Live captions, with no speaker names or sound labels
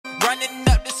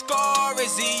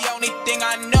is the only thing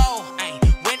I know. Ay,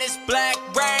 when it's black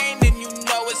rain, then you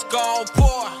know it's gon'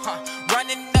 pour.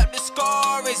 Running up the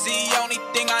score is the only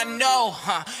thing I know.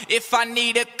 If I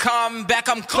need a comeback,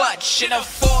 I'm clutch in a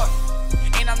fourth.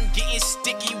 And I'm getting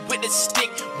sticky with the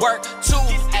stick work too.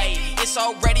 Ay, it's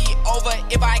already over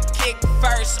if I kick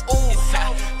first. Ooh,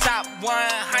 top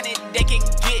 100, they can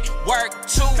get work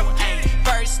too. Ay,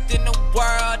 first in the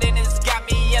world, and it's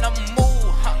got me in a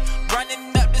mood.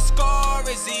 Running up the score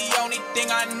is the only thing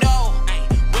I know. Ay,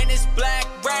 when it's black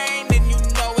rain, then you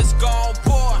know it's gon'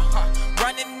 pour.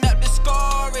 Running up the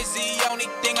score is the only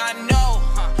thing I know.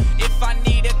 If I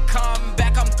need a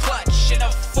comeback, I'm clutch in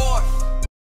a fourth.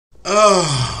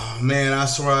 Oh, man, I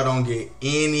swear I don't get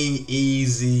any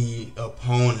easy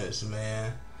opponents,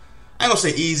 man. I ain't gonna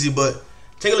say easy, but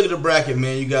take a look at the bracket,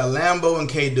 man. You got Lambo and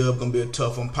K-Dub gonna be a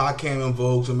tough one. Pacam and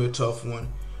Vogue's gonna be a tough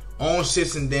one. On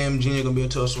 6 and Damn Jr. gonna be a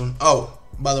tough one. Oh,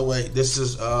 by the way, this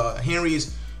is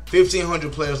Henry's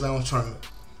 1500 Players Lounge tournament.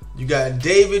 You got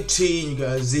David T, you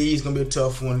got Z, it's gonna be a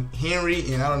tough one.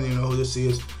 Henry, and I don't even know who this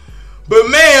is. But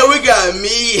man, we got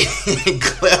me and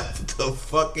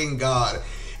CleffTheGod.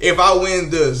 If I win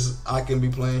this, I can be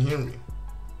playing Henry.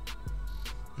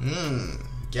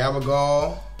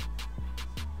 Gabagal.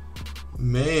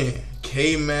 Man,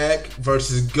 K-Mac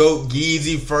versus Goat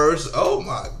Geezy first. Oh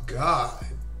my God.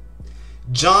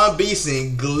 John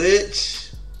Beeson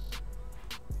Glitch.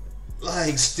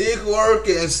 Like stick work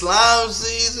and slime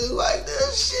season. Like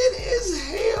this shit is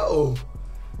hell.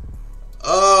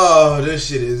 Oh, this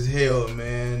shit is hell,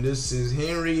 man. This is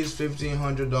Henry's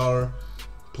 $1,500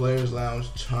 Players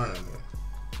Lounge tournament.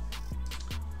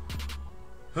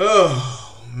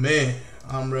 Oh man,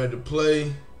 I'm ready to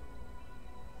play.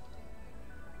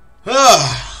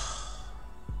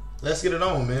 Let's get it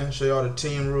on, man. Show y'all the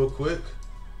team real quick.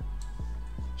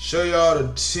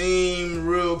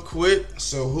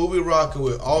 So who we rocking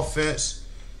with? Offense,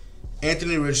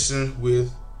 Anthony Richardson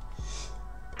with,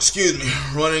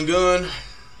 running gun.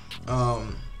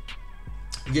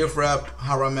 Gift Wrap,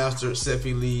 Hot Rod Master,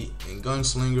 Sefi Lee, and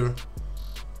Gunslinger.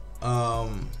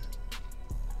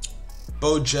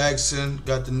 Bo Jackson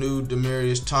got the new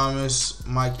Demarius Thomas,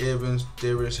 Mike Evans,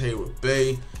 Darius Hayward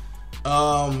Bay.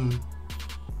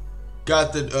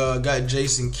 Got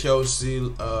Jason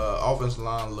Kelsey. Offensive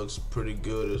line looks pretty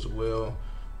good as well.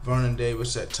 Vernon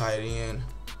Davis at tight end.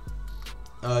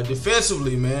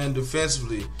 Defensively, man, we'll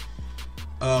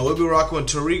be rocking with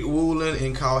Tariq Woolen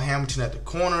and Kyle Hamilton at the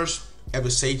corners. At the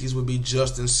safeties would be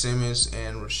Justin Simmons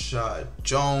and Rashad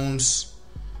Jones.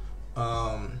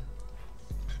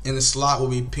 In the slot will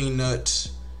be Peanut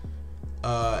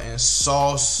and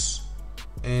Sauce.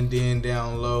 And then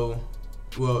down low,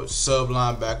 well, sub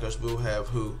linebackers will have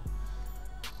who?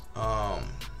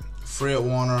 Fred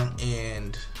Warner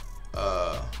and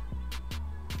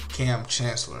Cam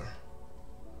Chancellor.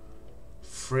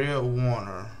 Fred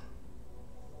Warner.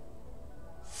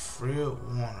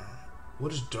 What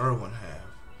does Derwin have?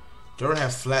 Derwin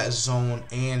have flat zone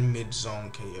and mid zone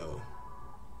KO.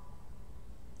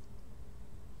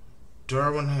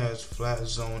 Derwin has flat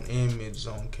zone and mid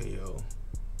zone KO.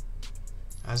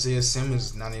 Isaiah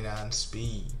Simmons 99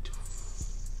 speed.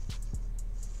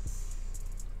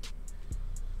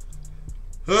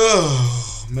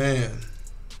 Oh man.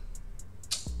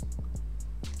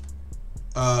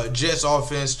 Jets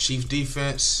offense, Chiefs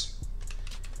defense.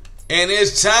 And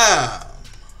it's time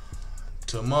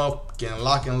to lock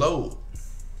and load.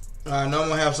 I know I'm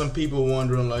gonna have some people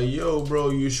wondering, like, yo, bro,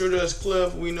 you sure that's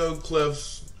Clef? We know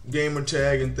Clef's gamer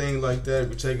tag and things like that.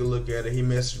 If you take a look at it, he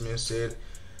messaged me and said,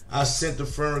 I sent the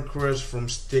friend request from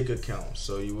Stick account.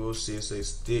 So you will see it say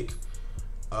Stick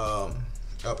up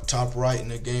top right in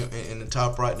the game, in the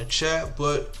top right in the chat.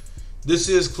 But this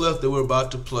is Clef that we're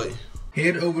about to play.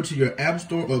 Head over to your App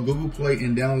Store or Google Play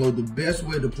and download the best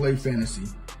way to play fantasy,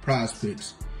 Prize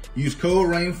Picks. Use code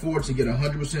RAIN4 to get a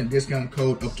 100% discount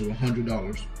code up to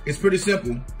 $100. It's pretty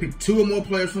simple. Pick 2 or more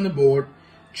players from the board,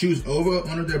 choose over or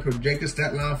under their projected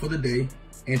stat line for the day,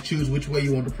 and choose which way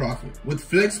you want to profit. With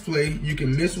Flex Play, you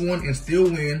can miss one and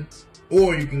still win,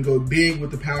 or you can go big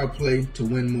with the Power Play to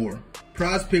win more.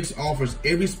 Prize Picks offers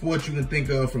every sport you can think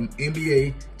of, from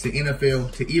NBA to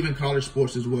NFL to even college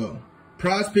sports as well.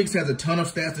 Prize Picks has a ton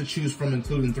of stats to choose from,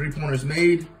 including 3-pointers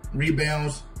made,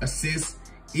 rebounds, assists,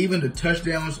 even the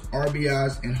touchdowns,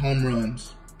 RBIs, and home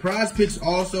runs. Prize Picks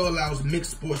also allows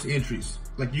mixed sports entries,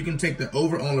 like you can take the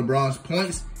over on LeBron's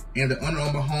points and the under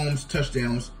on Mahomes'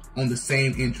 touchdowns on the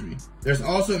same entry. There's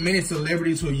also many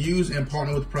celebrities who use and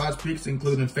partner with Prize Picks,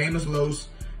 including Famous Los,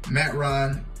 Matt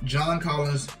Ryan, John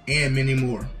Collins, and many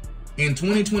more. In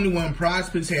 2021, Prize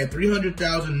Picks had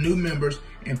 300,000 new members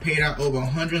and paid out over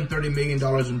 $130 million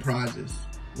in prizes.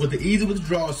 With the easy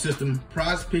withdrawal system,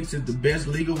 Prize Picks is the best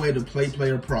legal way to play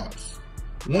player props.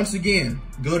 Once again,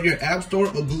 go to your App Store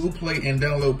or Google Play and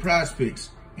download Prize Picks.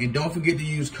 And don't forget to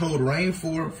use code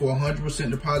RAIN4 for a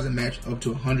 100% deposit match up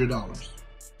to $100.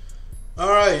 All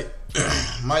right,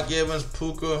 Mike Evans,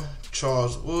 Puka,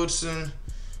 Charles Woodson.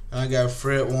 I got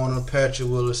Fred Warner, Patrick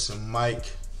Willis, and Mike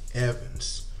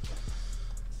Evans.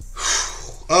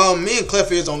 Me and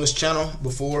Clef is on this channel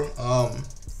before.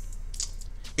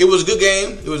 It was a good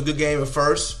game. It was a good game at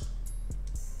first.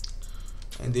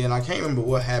 And then I can't remember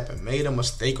what happened. Made a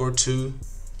mistake or two.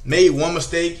 Made one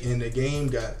mistake and the game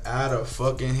got out of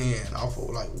fucking hand. Off of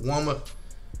like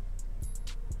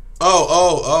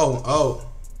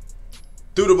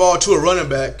threw the ball to a running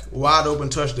back, wide open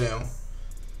touchdown.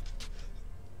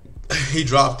 He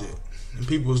dropped it. And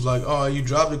people was like, oh, you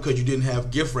dropped it because you didn't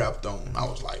have gift wrap on. I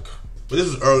was like, but this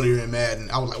was earlier in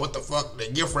Madden. I was like, what the fuck? The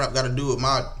gift wrap got to do with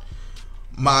my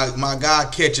guy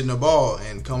catching the ball?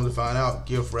 And come to find out,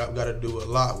 gift wrap got to do a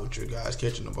lot with your guys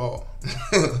catching the ball.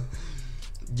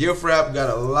 Gift wrap got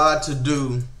a lot to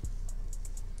do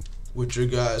with your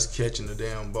guys catching the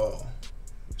damn ball.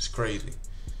 It's crazy.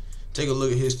 Take a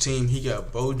look at his team. He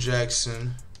got Bo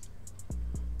Jackson.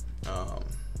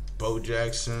 Bo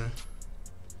Jackson.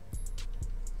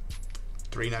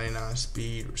 399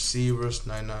 speed receivers,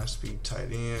 99 speed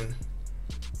tight end,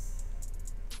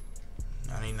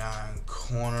 99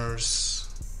 corners.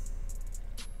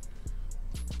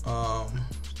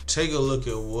 Take a look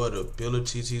at what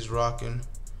abilities he's rocking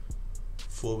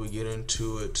before we get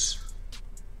into it.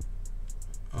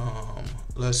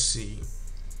 Let's see.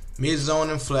 Mid zone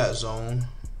and flat zone.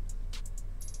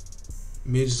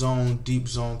 Mid zone, deep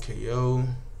zone KO.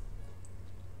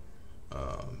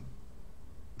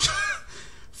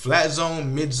 Flat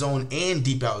zone, mid zone, and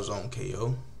deep out zone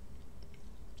KO.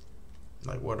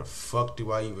 Like, where the fuck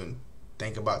do I even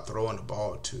think about throwing the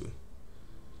ball to?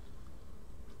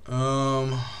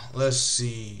 Let's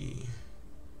see.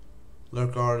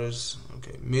 Lurk artist.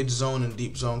 Okay, mid zone and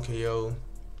deep zone KO.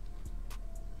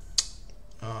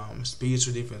 Speeds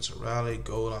for defensive rally,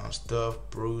 goal line stuff,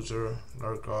 bruiser,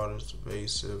 lurk artist,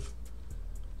 evasive.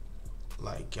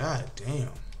 Like, god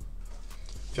damn.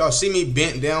 If y'all see me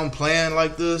bent down playing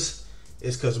like this,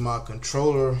 it's because my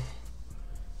controller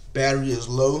battery is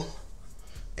low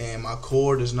and my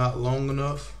cord is not long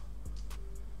enough.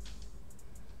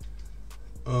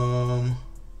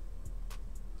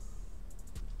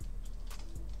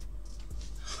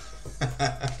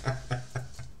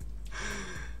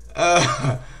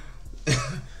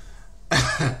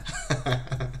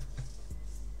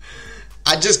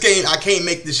 I can't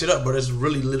make this shit up, but it's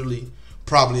really literally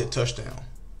probably a touchdown.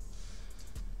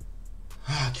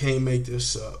 I can't make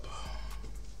this up.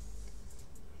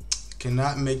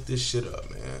 Cannot make this shit up,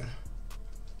 man.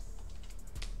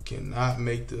 Cannot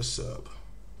make this up.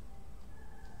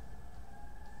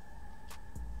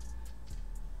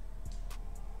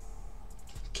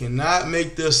 Cannot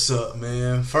make this up,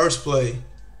 man. First play.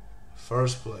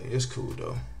 First play. It's cool,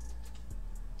 though.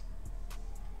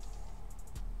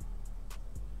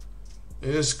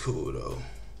 It's cool, though.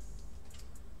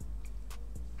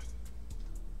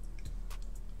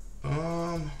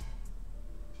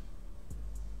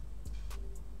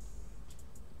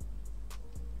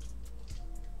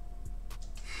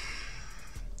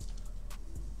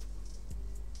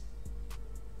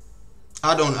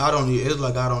 It's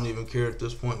like I don't even care at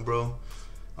this point, bro.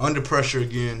 Under pressure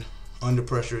again. Under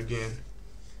pressure again.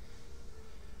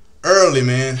 Early,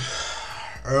 man.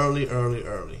 Early.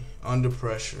 Under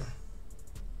pressure.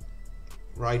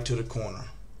 Right to the corner.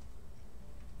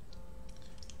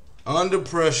 Under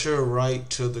pressure, right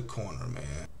to the corner,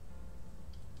 man.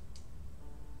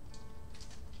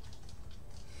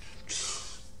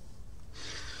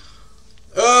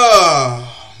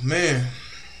 Oh, man.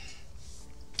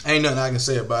 Ain't nothing I can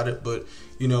say about it, but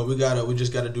you know, we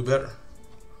just gotta do better.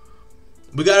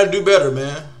 We gotta do better,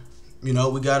 man. You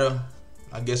know,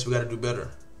 I guess we gotta do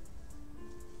better.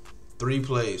 4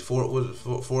 plays.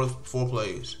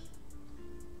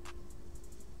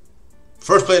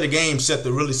 First play of the game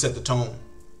really set the tone.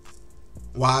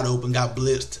 Wide open, got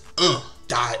blitzed.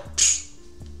 Died.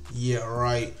 Yeah,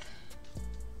 right.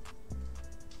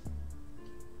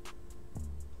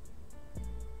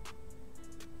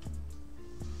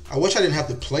 I wish I didn't have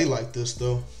to play like this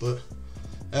though, but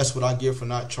that's what I get for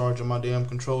not charging my damn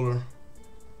controller.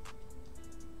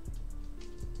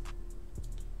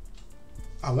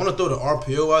 I want to throw the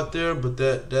RPO out there, but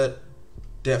that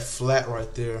flat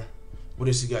right there. What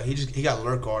does he got? He got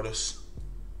lurk artist.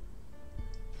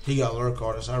 He got lurk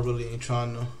artist. I really ain't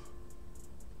trying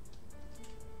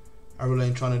I really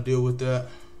ain't trying to deal with that.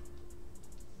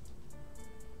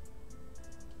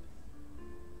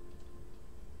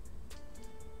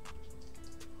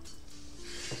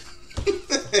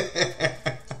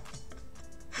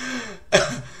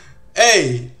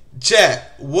 Hey,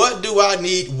 chat, what do I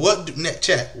need?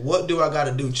 Chat, what do I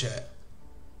gotta do, chat?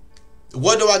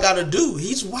 What do I gotta do?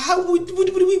 He's why?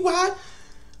 Why?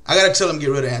 I gotta tell him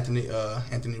get rid of Anthony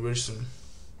Richardson.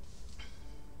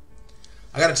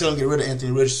 I gotta tell him get rid of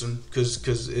Anthony Richardson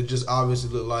because it just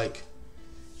obviously looked like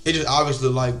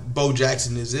Bo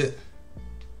Jackson is it.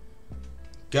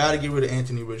 Gotta get rid of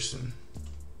Anthony Richardson.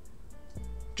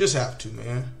 Just have to,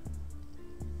 man.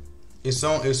 It's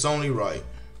only right.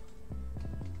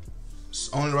 It's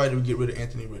only right to get rid of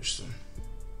Anthony Richardson.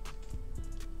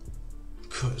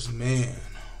 Cause man,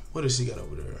 what does he got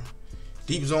over there?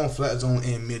 Deep zone, flat zone,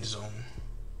 and mid zone.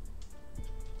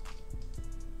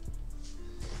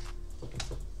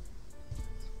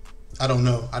 I don't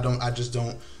know. I just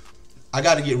don't. I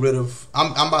got to get rid of.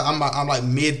 I'm like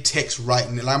mid text right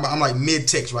now. I'm like mid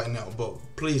text right now, bro.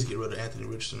 Please get rid of Anthony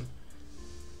Richardson.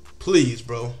 Please,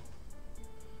 bro.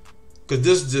 Cause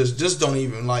this just don't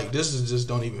even like. This is just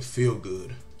don't even feel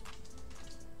good.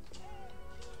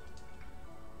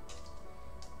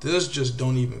 This just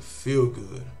don't even feel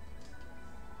good.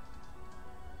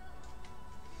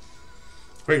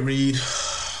 Great read.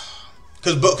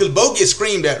 Cause Bo gets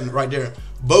screamed at right there.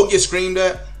 Bo gets screamed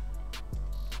at.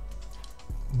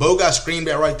 Bo got screamed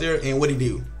at right there, and what'd he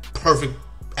do? Perfect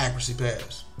accuracy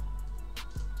pass.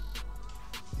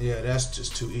 Yeah, that's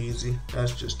just too easy.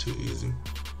 That's just too easy.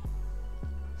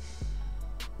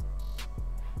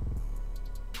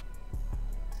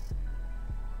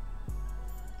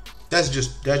 That's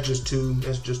just too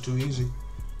easy.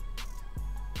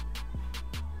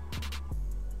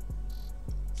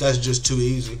 That's just too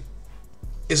easy.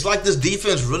 It's like this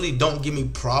defense really don't give me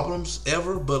problems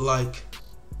ever, but like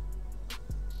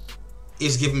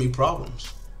it's giving me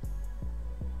problems.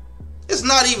 It's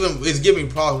not even it's giving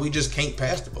me problems. We just can't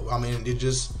pass the ball. I mean,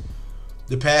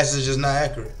 the pass is just not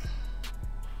accurate.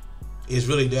 It's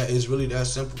really that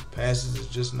simple. Passes is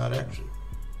just not accurate.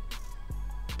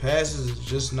 Passes is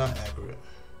just not accurate.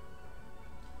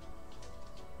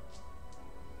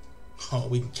 Oh,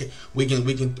 we can,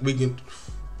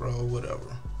 bro.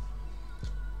 Whatever.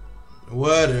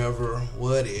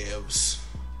 Whatevs.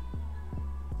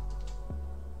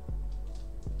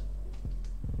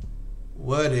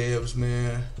 Whatevs,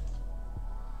 man.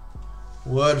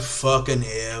 What fucking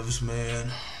evs,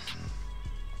 man.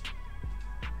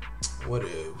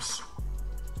 Whatevs.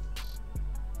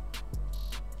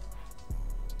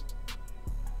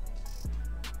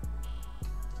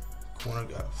 Corner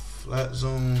got flat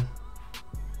zone.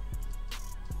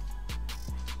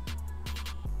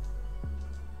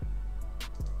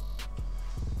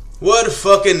 What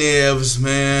fucking ifs,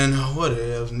 man? What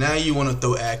ifs? Now you want to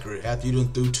throw accurate after you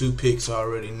done threw 2 picks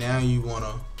already. Now you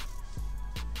wanna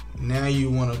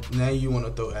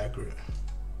throw accurate.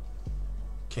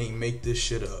 Can't make this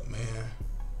shit up, man.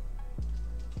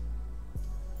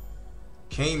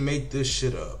 Can't make this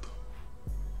shit up.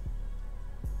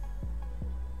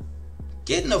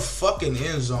 Get in the fucking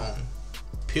end zone,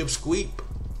 pipsqueak.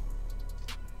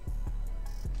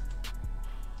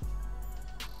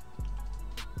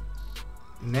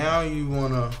 Now you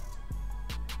wanna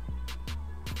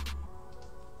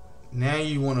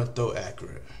throw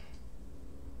accurate.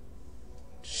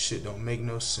 Shit don't make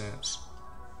no sense.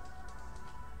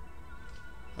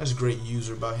 That's great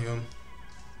user by him.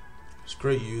 It's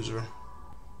great user.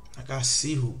 Like I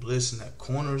see who blitzing. That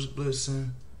corner's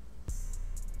blitzing.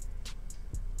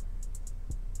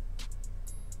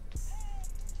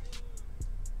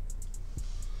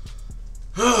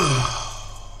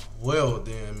 Well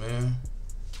then, man.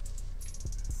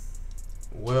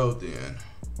 Well then.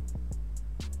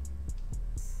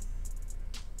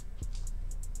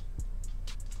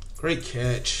 Great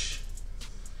catch.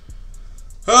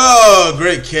 Oh,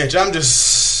 great catch. I'm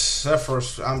just so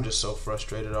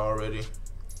frustrated already.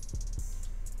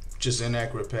 Just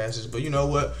inaccurate passes. But you know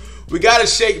what? We gotta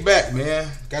shake back,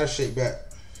 man. Gotta shake back.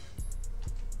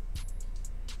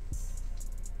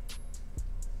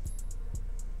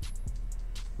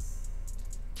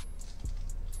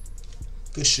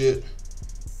 Good shit.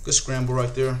 Good scramble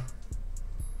right there.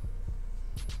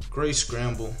 Great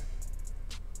scramble.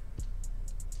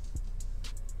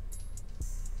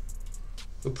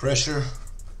 Good pressure.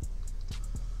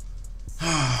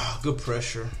 Good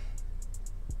pressure.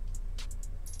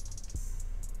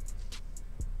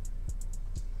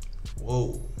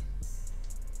 Whoa.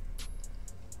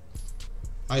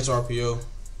 Nice RPO.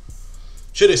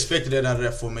 Should have expected that out of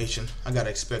that formation. I gotta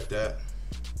expect that.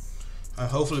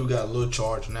 Hopefully we got a little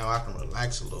charge now. I can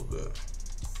relax a little bit.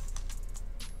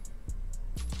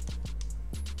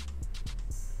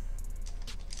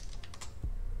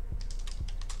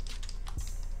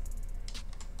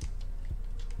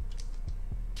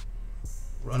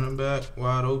 Running back,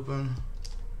 wide open.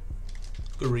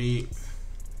 Good read.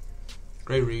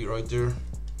 Great read right there.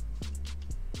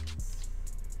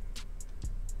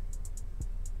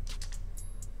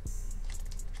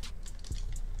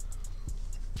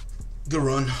 Good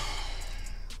run.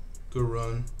 Good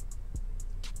run.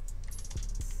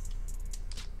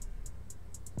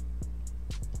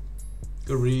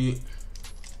 Good read.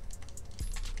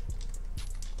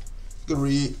 Good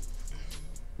read.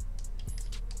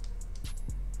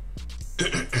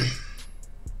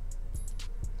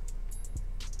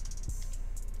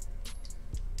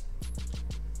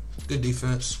 Good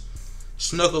defense.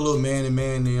 Snuck a little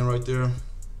man-to-man in right there.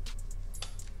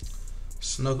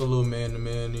 Snuck a little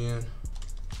man-to-man in.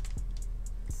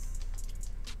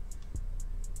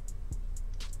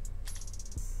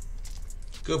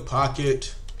 Good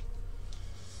pocket.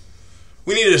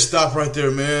 We needed to stop right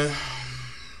there, man.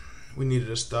 We needed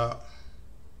to stop.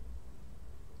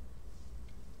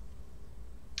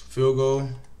 Field goal.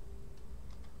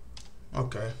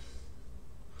 Okay.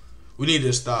 We needed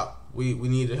to stop. We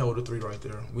needed to hold a 3 right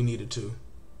there. We needed to.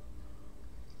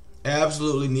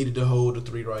 Absolutely needed to hold a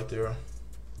 3 right there. I'm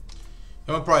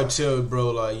gonna probably tell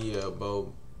bro like, yeah,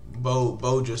 Bo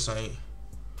just ain't.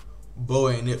 Bo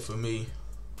ain't it for me.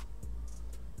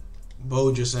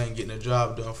 Bo just ain't getting the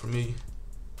job done for me.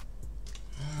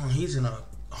 Oh, he's in a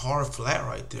hard flat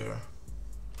right there.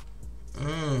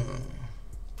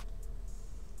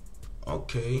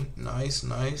 Okay, nice,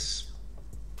 nice.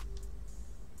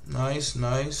 Nice,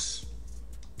 nice.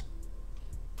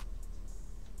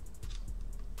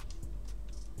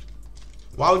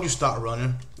 Why would you stop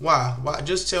running? Why? Why?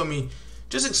 Just tell me,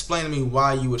 just explain to me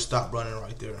why you would stop running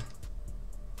right there.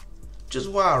 Just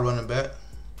why, running back?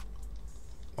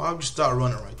 Why would you stop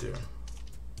running right there?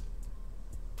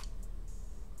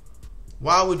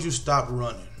 Why would you stop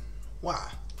running?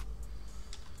 Why?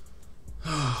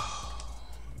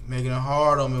 Making it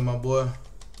hard on me, my boy.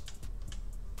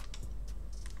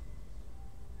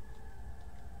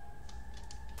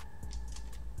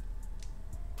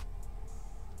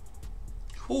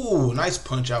 Ooh, nice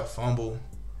punch out fumble.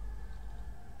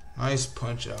 Nice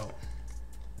punch out.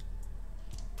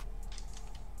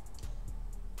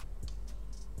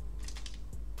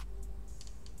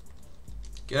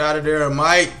 Get out of there,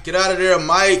 Mike. Get out of there,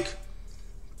 Mike.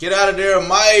 Get out of there,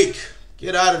 Mike.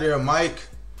 Get out of there, Mike.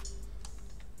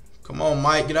 Come on,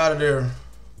 Mike. Get out of there.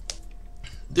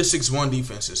 This 6-1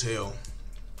 defense is hell.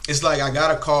 It's like I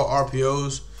gotta call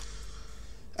RPOs.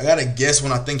 I gotta guess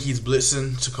when I think he's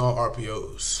blitzing to call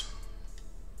RPOs.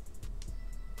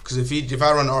 Because if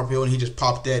I run an RPO and he just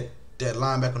popped that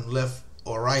linebacker on the left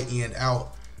or right end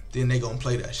out, then they gonna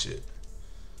play that shit.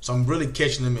 So I'm really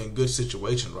catching them in good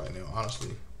situations right now,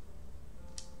 honestly.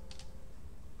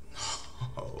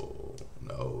 Oh,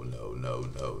 no, no, no,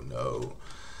 no, no.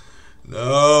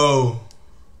 No.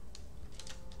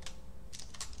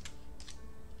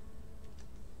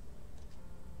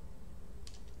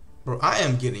 Bro, I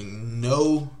am getting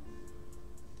no...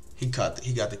 He got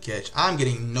the catch. I'm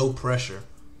getting no pressure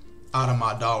out of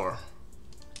my dollar.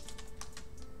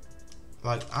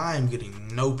 Like, I am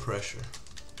getting no pressure.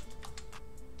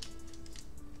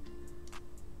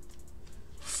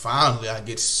 Finally, I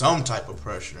get some type of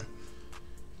pressure.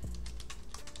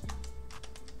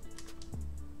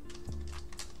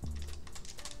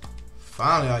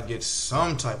 Finally, I get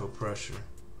some type of pressure.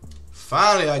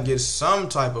 Finally, I get some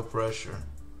type of pressure.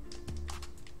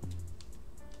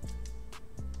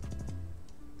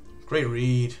 Great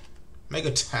read. Make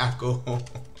a tackle.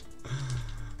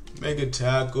 Make a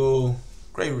tackle.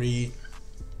 Great read.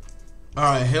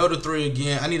 Alright, held a 3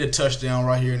 again. I need a touchdown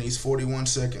right here in these 41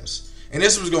 seconds. And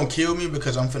this was going to kill me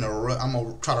because I'm going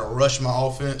to try to rush my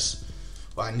offense.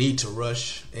 But I need to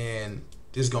rush. And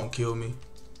this is going to kill me.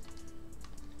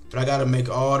 But I got to make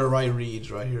all the right reads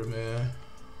right here, man.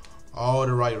 All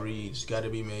the right reads got to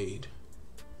be made.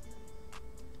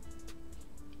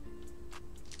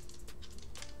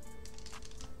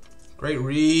 Great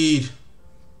read.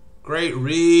 Great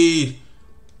read.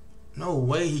 No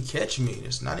way he catch me.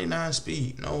 It's 99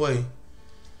 speed. No way.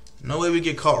 No way we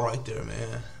get caught right there,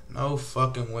 man. No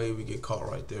fucking way we get caught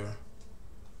right there.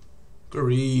 Good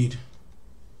read.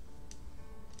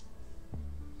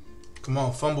 Come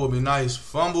on, fumble would be nice.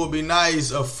 Fumble would be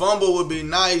nice. A fumble would be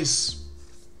nice.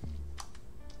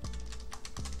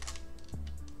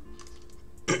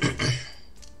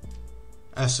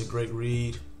 That's a great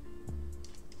read.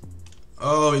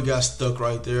 Oh, he got stuck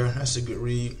right there. That's a good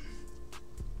read.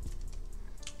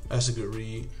 That's a good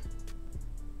read.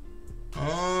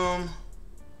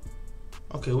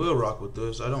 Okay, we'll rock with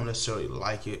this. I don't necessarily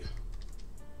like it.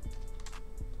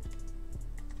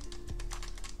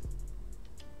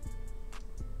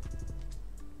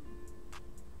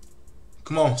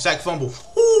 Come on, sack fumble.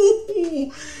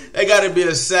 Ooh, that gotta be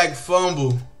a sack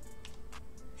fumble.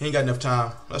 He ain't got enough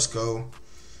time. Let's go.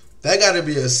 That gotta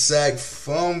be a sack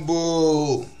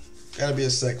fumble. Gotta be a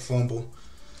sack fumble.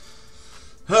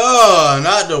 Oh,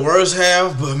 not the worst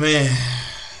half, but man,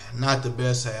 not the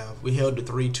best half. We held the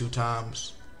 3 2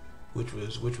 times, which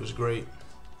was great.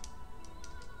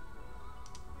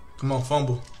 Come on,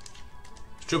 fumble.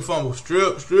 Strip fumble.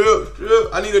 Strip.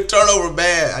 I need a turnover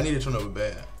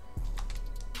bad.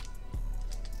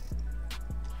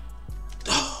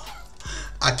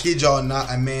 I kid y'all not,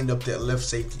 I manned up that left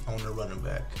safety on the running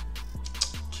back.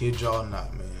 Kid y'all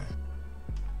not, man.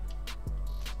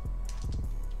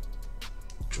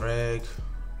 Drag.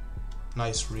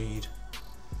 Nice read.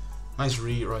 Nice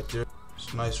read right there.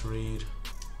 It's a nice read.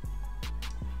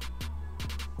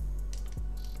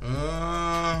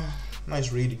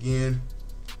 Nice read again.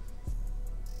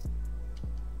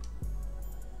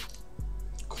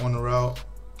 Corner out.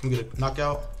 Can we get a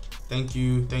knockout? Thank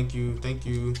you.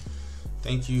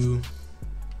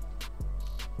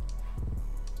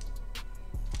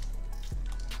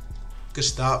 Good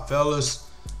stop, fellas.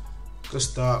 Good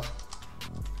stop.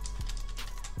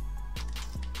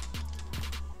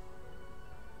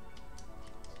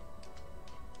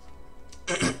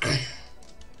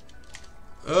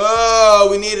 Oh,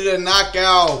 we needed a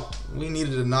knockout. We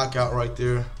needed a knockout right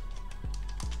there.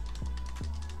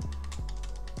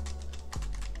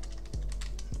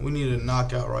 We needed a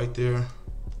knockout right there.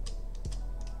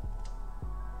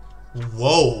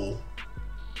 Whoa.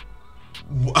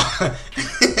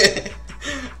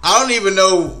 I don't even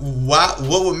know what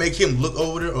would make him look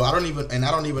over there, or I don't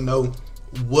even know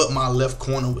what my left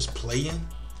corner was playing.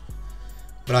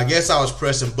 But I guess I was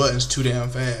pressing buttons too damn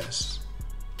fast.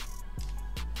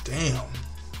 Damn.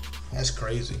 That's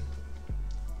crazy.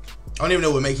 I don't even know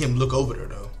what would make him look over there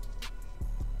though.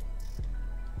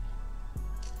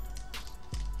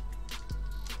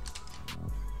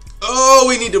 Oh,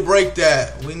 we need to break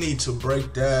that. We need to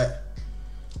break that.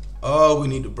 Oh, we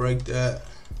need to break that.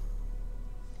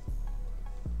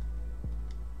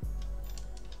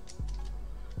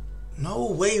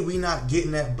 No way we not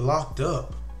getting that blocked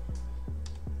up.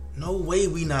 No way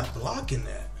we not blocking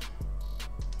that.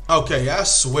 Okay, I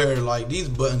swear, like, these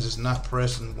buttons is not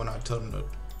pressing when I tell them to.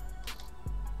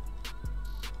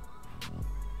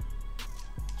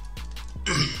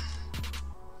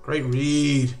 Great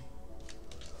read.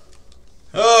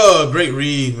 Oh, great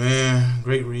read, man.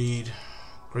 Great read.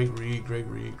 Great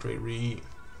read.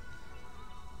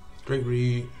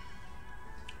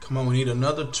 Come on, we need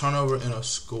another turnover and a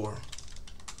score.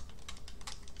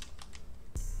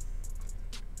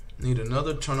 Need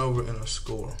another turnover and a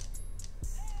score.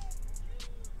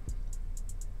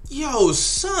 Yo,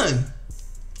 son.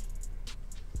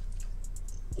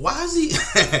 Why is he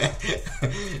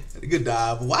good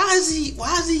dive? Why is he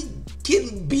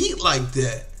getting beat like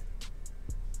that?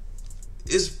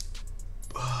 It's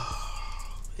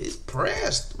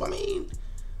pressed. I mean,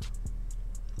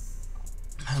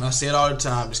 and I say it all the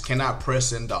time, just cannot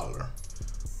press in dollar.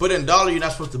 But in dollar, you're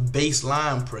not supposed to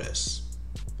baseline press.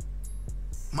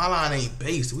 My line ain't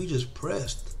based. We just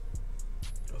pressed.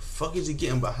 The fuck is he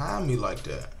getting behind me like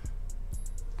that?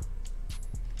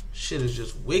 Shit is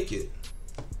just wicked.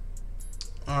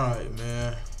 Alright,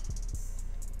 man.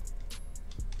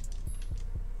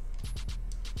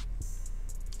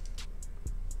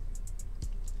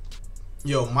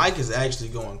 Yo, Mike is actually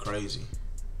going crazy.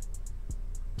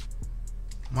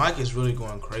 Mike is really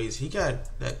going crazy. He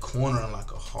got that corner in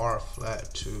like a hard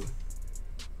flat too.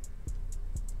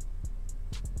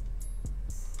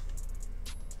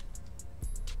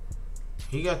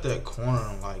 He got that corner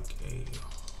in like a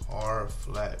hard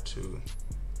flat too.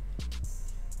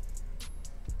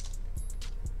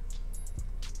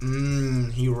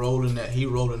 He rolling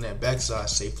that backside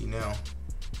safety now.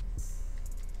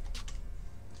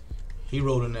 He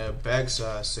rolling that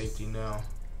backside safety now.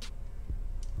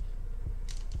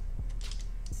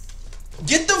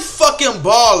 Get the fucking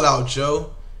ball out,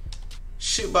 yo.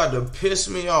 Shit about to piss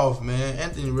me off, man.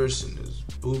 Anthony Richardson is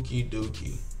bookie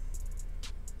dookie.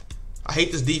 I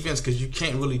hate this defense because you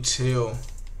can't really tell.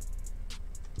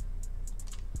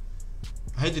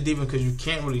 I hate the defense because you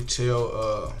can't really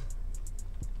tell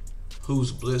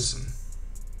who's blitzing.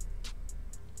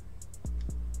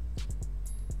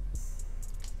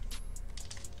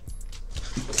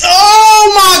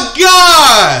 Oh my God!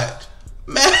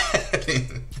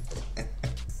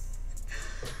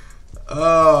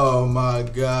 Oh my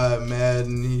God,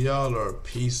 Madden, y'all are a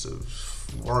piece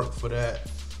of work for that.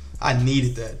 I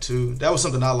needed that too. That was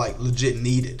something I like legit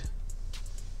needed.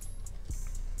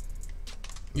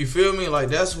 You feel me? Like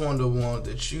that's one of the ones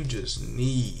that you just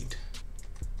need.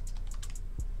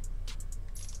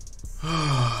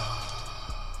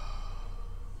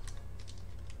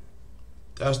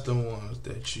 That's the ones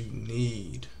that you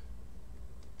need.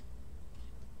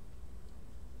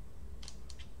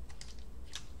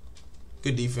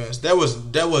 Good defense. That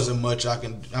wasn't much I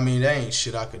can. I mean, that ain't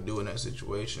shit I could do in that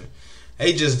situation.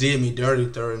 They just did me dirty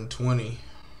 3rd and 20.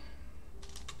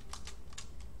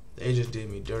 They just did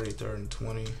me dirty 3rd and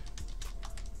 20.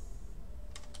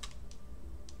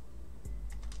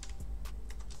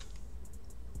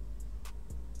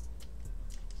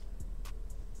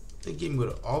 They get me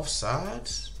with the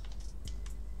offsides?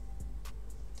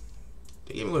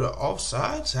 They get me with the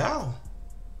offsides? How?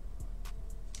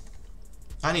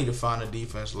 I need to find a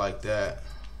defense like that.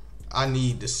 I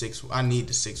need the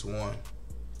 6-1.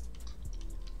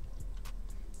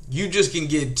 You just can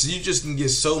get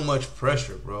so much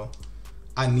pressure, bro.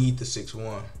 I need the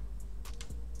 6-1.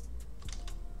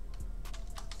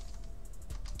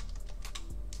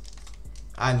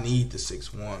 I need the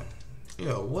 6-1.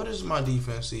 Yo, what is my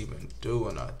defense even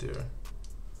doing out there?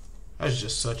 That's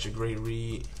just such a great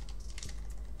read.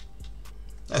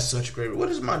 That's such a great read. What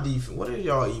is my defense? What are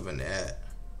y'all even at?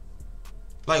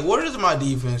 Like, where is my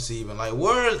defense even? Like,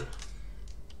 where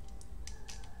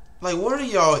are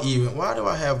y'all even? Why do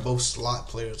I have both slot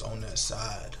players on that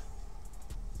side?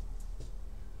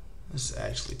 This is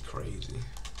actually crazy.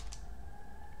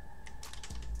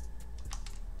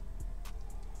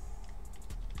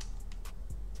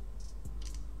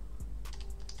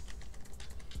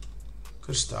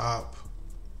 Good stop.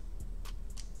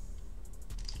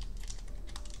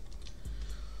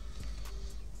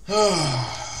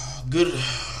 Good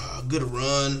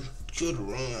run. Good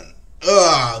run.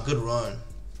 Good run.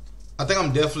 I think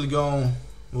I'm definitely going.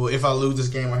 Well, if I lose this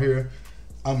game right here,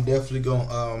 I'm definitely going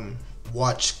to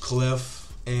watch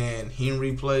Clef and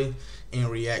Henry play and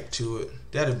react to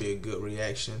it. That'd be a good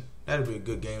reaction. That'd be a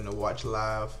good game to watch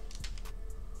live.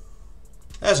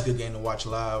 That's a good game to watch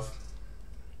live.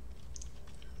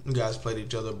 You guys played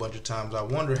each other a bunch of times. I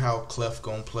wonder how Clef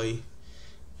gonna play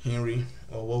Henry,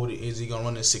 or what would is he gonna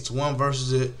run the 6-1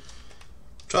 versus it?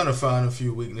 I'm trying to find a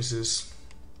few weaknesses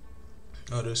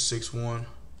of this 6-1.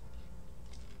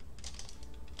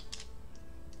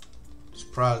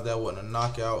 Surprised that wasn't a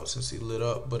knockout since he lit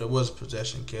up, but it was a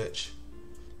possession catch.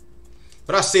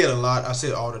 But I say it a lot. I say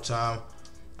it all the time.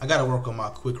 I gotta work on my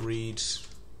quick reads.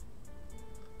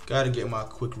 Gotta get my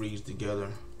quick reads together.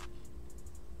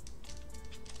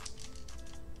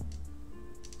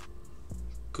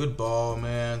 Good ball,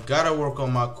 man. Gotta work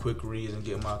on my quick reads and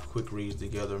get my quick reads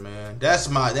together, man. That's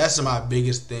my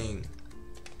biggest thing.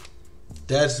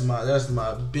 That's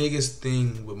my biggest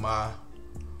thing with my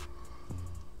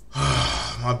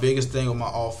biggest thing with my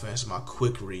offense, my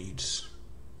quick reads.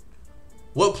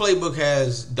 What playbook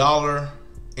has dollar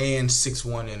and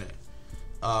 6-1 in it?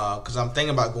 Because I'm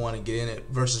thinking about going and getting it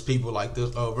versus people like this,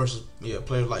 versus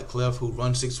players like Clef who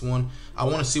run 6-1. I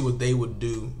want to see what they would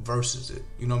do versus it.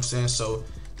 You know what I'm saying? So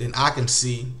then I can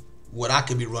see what I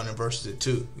could be running versus it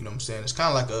too. You know what I'm saying? It's kind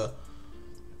of like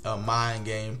a mind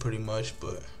game pretty much,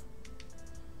 but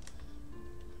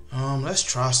let's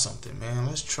try something, man.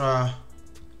 Let's try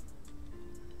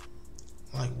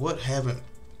like what haven't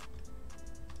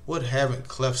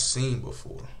Clef seen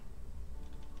before?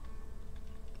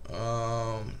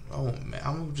 I'm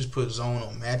gonna just put zone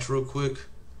on match real quick.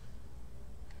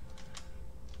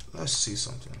 Let's see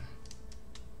something.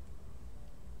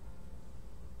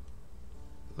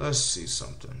 Let's see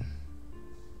something.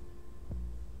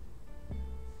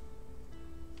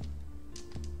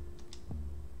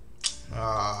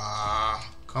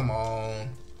 Come on.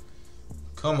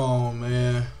 Come on,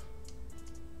 man.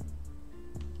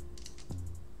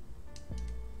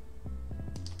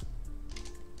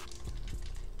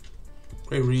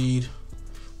 Great read.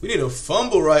 We need a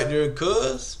fumble right there,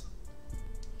 cuz.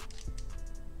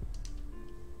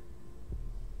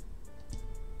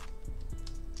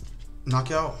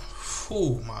 Knockout.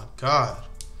 Oh my God.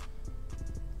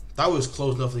 Thought we was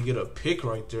close enough to get a pick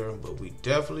right there, but we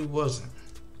definitely wasn't.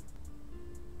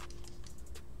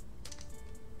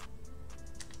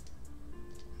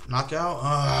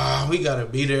 Knockout. We gotta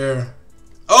be there.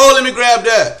 Oh, let me grab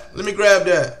that. Let me grab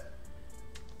that.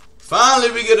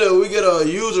 Finally, we get a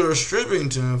user of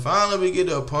Strippington. Finally, we get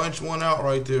to punch one out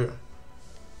right there.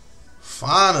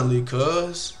 Finally,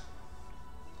 cuz.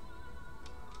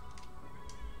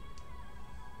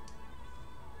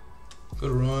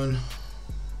 Good run.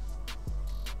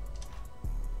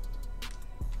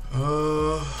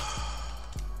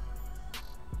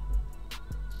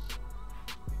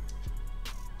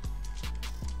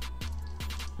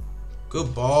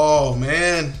 Good ball,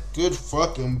 man. Good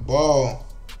fucking ball.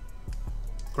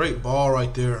 Great ball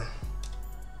right there.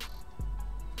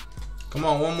 Come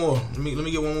on, one more. Let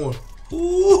me get one more.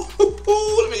 Ooh,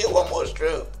 let me get one more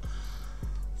strip.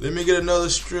 Let me get another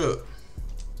strip.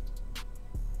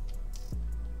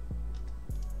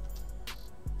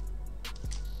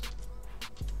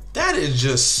 That is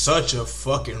just such a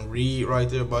fucking read right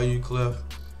there by you, Clef.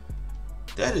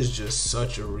 That is just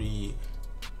such a read.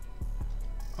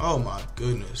 Oh my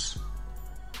goodness.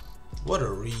 What a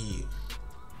read.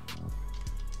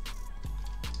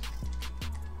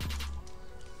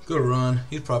 Good run.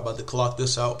 He's probably about to clock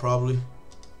this out probably.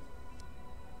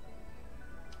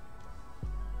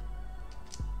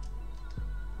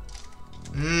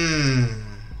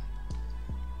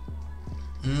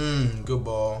 Good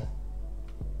ball.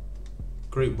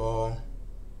 Great ball.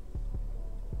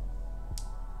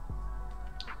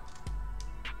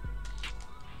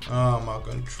 Oh, my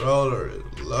controller is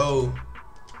low.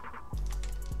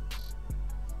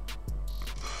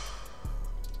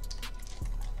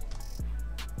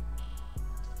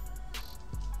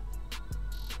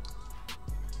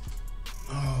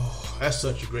 Oh, that's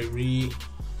such a great read.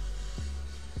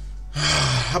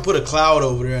 I put a cloud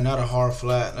over there, not a hard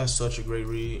flat. That's such a great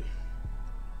read.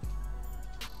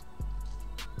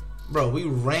 Bro, we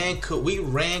ran commit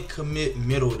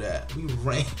middle that. We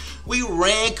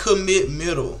ran commit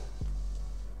middle.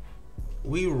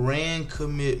 We ran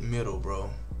commit middle, bro.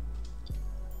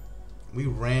 We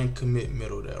ran commit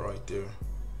middle that right there.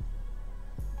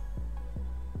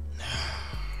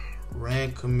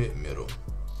 Ran commit middle.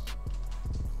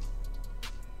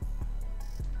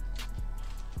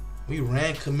 We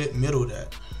ran commit middle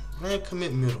that. Ran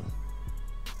commit middle.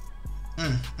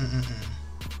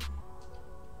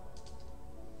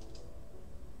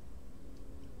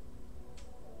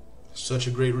 Such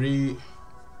a great read.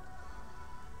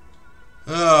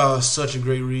 Oh, such a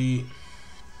great read.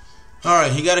 All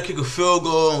right, he got to kick a field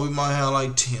goal, and we might have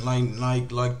like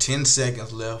 10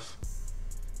 seconds left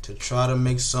to try to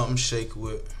make something shake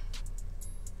with.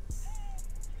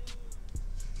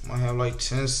 Might have like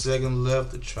 10 seconds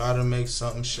left to try to make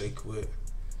something shake with.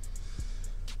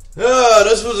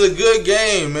 This was a good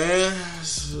game, man.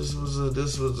 This was a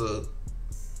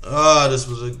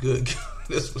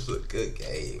good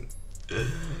game.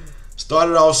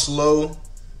 Started off slow,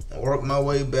 worked my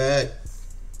way back.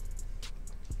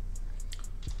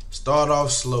 Start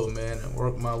off slow, man, and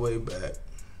work my way back.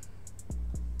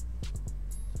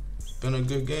 It's been a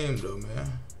good game though,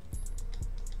 man.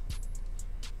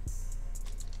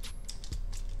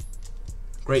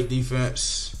 Great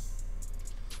defense.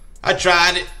 I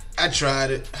tried it.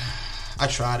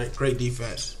 Great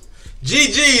defense.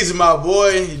 GG's, my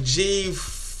boy. G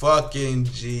fucking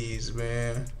G's,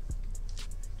 man.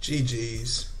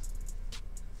 GG's.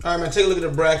 All right, man, take a look at the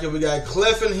bracket. We got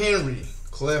Clef and Henry.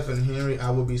 Clef and Henry. I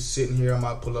will be sitting here. I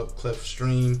might pull up Clef's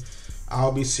stream.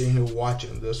 I'll be sitting here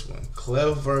watching this one.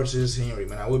 Clef versus Henry,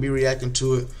 man. I will be reacting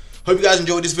to it. Hope you guys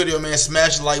enjoyed this video, man.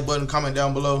 Smash the like button, comment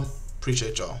down below.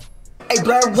 Appreciate y'all. Hey,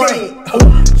 Black Rain,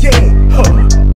 yeah,